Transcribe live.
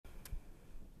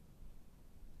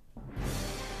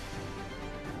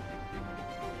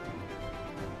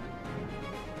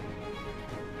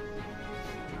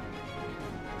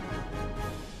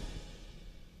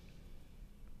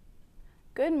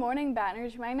Good morning, Baton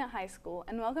Rouge Magnet High School,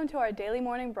 and welcome to our daily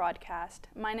morning broadcast.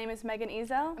 My name is Megan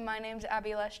Ezel. And my name's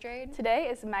Abby Lestrade. Today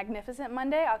is Magnificent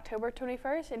Monday, October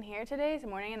 21st, and here are today's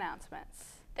morning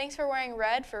announcements. Thanks for wearing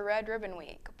red for Red Ribbon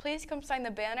Week. Please come sign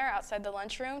the banner outside the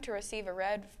lunchroom to receive a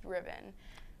red ribbon.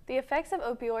 The effects of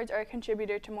opioids are a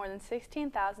contributor to more than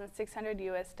 16,600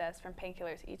 U.S. deaths from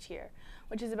painkillers each year,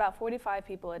 which is about 45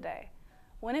 people a day.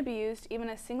 When abused, even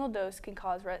a single dose can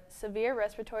cause severe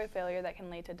respiratory failure that can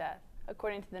lead to death,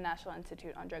 according to the National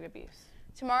Institute on Drug Abuse.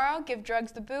 Tomorrow, give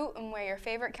drugs the boot and wear your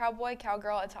favorite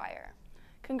cowboy/cowgirl attire.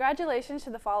 Congratulations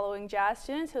to the following jazz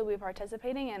students who will be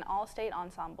participating in all-state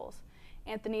ensembles.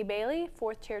 Anthony Bailey,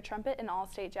 4th chair trumpet in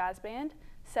all-state jazz band.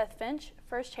 Seth Finch,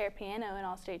 1st chair piano in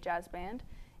all-state jazz band.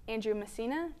 Andrew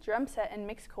Messina, drum set and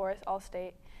mixed chorus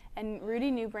all-state. And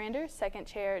Rudy Newbrander, 2nd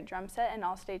chair drum set in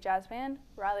all-state jazz band.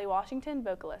 Riley Washington,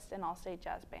 vocalist in all-state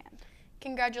jazz band.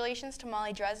 Congratulations to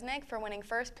Molly Dresnick for winning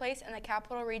 1st place in the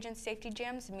Capital Region Safety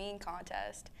Jam's Mean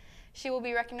Contest. She will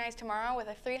be recognized tomorrow with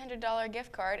a $300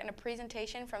 gift card and a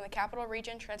presentation from the Capital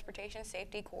Region Transportation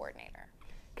Safety Coordinator.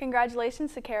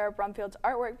 Congratulations to Kara Brumfield's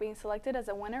artwork being selected as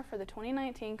a winner for the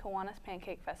 2019 Kiwanis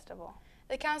Pancake Festival.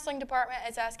 The Counseling Department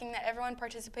is asking that everyone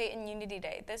participate in Unity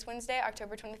Day this Wednesday,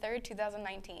 October 23,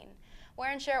 2019. Wear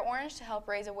and share orange to help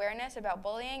raise awareness about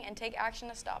bullying and take action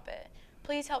to stop it.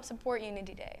 Please help support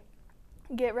Unity Day.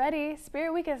 Get ready!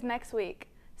 Spirit Week is next week.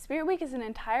 Spirit Week is an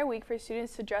entire week for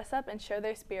students to dress up and show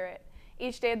their spirit.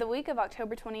 Each day of the week of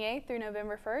October 28th through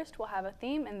November 1st will have a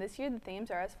theme, and this year the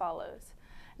themes are as follows.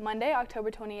 Monday,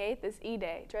 October 28th is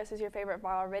E-Day. Dress as your favorite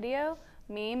viral video,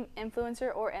 meme,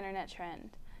 influencer, or internet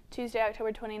trend. Tuesday,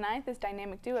 October 29th is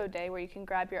Dynamic Duo Day, where you can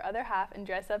grab your other half and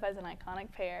dress up as an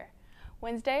iconic pair.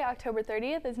 Wednesday, October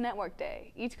 30th is Network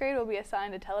Day. Each grade will be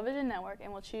assigned a television network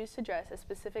and will choose to dress as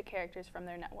specific characters from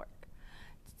their network.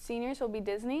 Seniors will be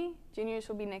Disney, juniors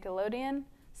will be Nickelodeon,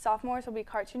 sophomores will be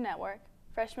Cartoon Network,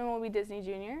 freshmen will be Disney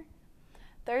Junior.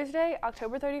 Thursday,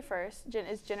 October 31st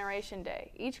is Generation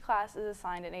Day. Each class is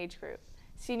assigned an age group.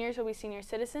 Seniors will be senior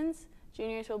citizens,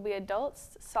 juniors will be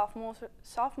adults,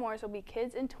 sophomores will be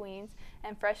kids and tweens,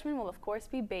 and freshmen will of course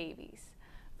be babies.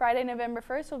 Friday, November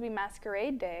 1st will be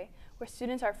Masquerade Day, where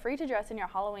students are free to dress in your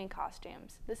Halloween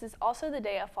costumes. This is also the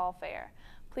day of Fall Fair.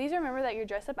 Please remember that your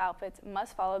dress-up outfits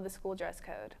must follow the school dress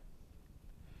code.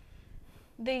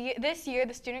 This year,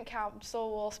 the Student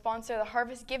Council will sponsor the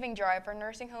Harvest Giving Drive for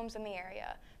nursing homes in the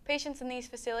area. Patients in these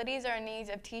facilities are in need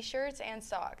of t-shirts and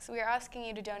socks. We are asking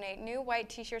you to donate new white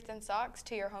t-shirts and socks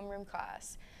to your homeroom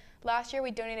class. Last year, we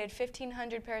donated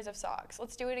 1,500 pairs of socks.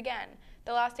 Let's do it again.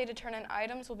 The last day to turn in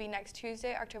items will be next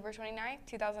Tuesday, October 29th,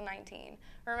 2019.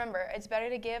 Remember, it's better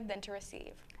to give than to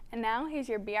receive. And now, here's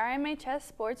your BRMHS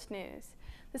sports news.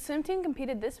 The swim team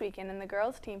competed this weekend, and the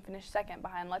girls team finished second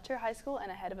behind Letcher High School and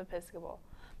ahead of Episcopal.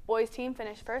 Boys team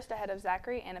finished first ahead of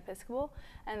Zachary and Episcopal,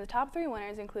 and the top 3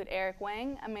 winners include Eric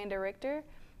Wang, Amanda Richter,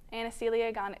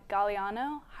 Anacelia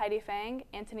Galliano, Heidi Fang,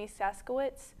 Anthony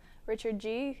Saskowitz, Richard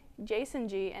G., Jason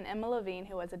G., and Emma Levine,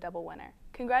 who was a double winner.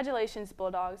 Congratulations,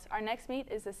 Bulldogs. Our next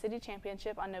meet is the City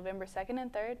Championship on November 2nd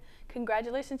and 3rd.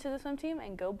 Congratulations to the swim team,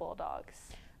 and go Bulldogs.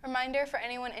 Reminder for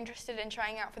anyone interested in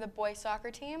trying out for the boys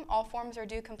soccer team, all forms are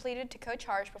due completed to Coach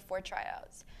Harsh before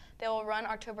tryouts. They will run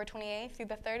October 28th through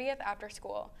the 30th after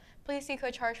school. Please see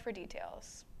Coach Harsh for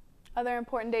details. Other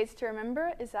important dates to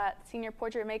remember is that Senior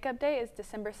Portrait Makeup Day is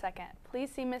December 2nd.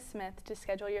 Please see Ms. Smith to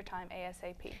schedule your time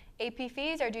ASAP. AP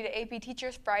fees are due to AP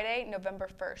teachers Friday, November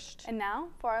 1st. And now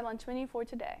for our lunch menu for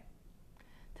today.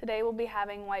 Today we'll be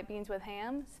having white beans with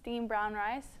ham, steamed brown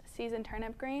rice, seasoned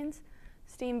turnip greens,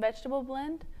 steamed vegetable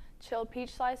blend, chilled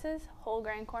peach slices, whole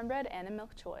grain cornbread, and a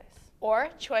milk choice. Or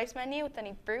choice menu with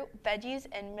any fruit, veggies,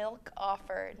 and milk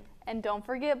offered. And don't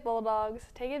forget, Bulldogs,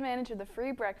 take advantage of the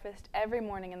free breakfast every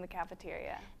morning in the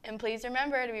cafeteria. And please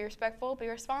remember to be respectful, be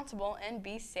responsible, and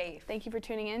be safe. Thank you for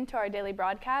tuning in to our daily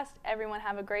broadcast. Everyone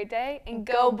have a great day, and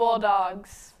go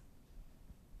Bulldogs!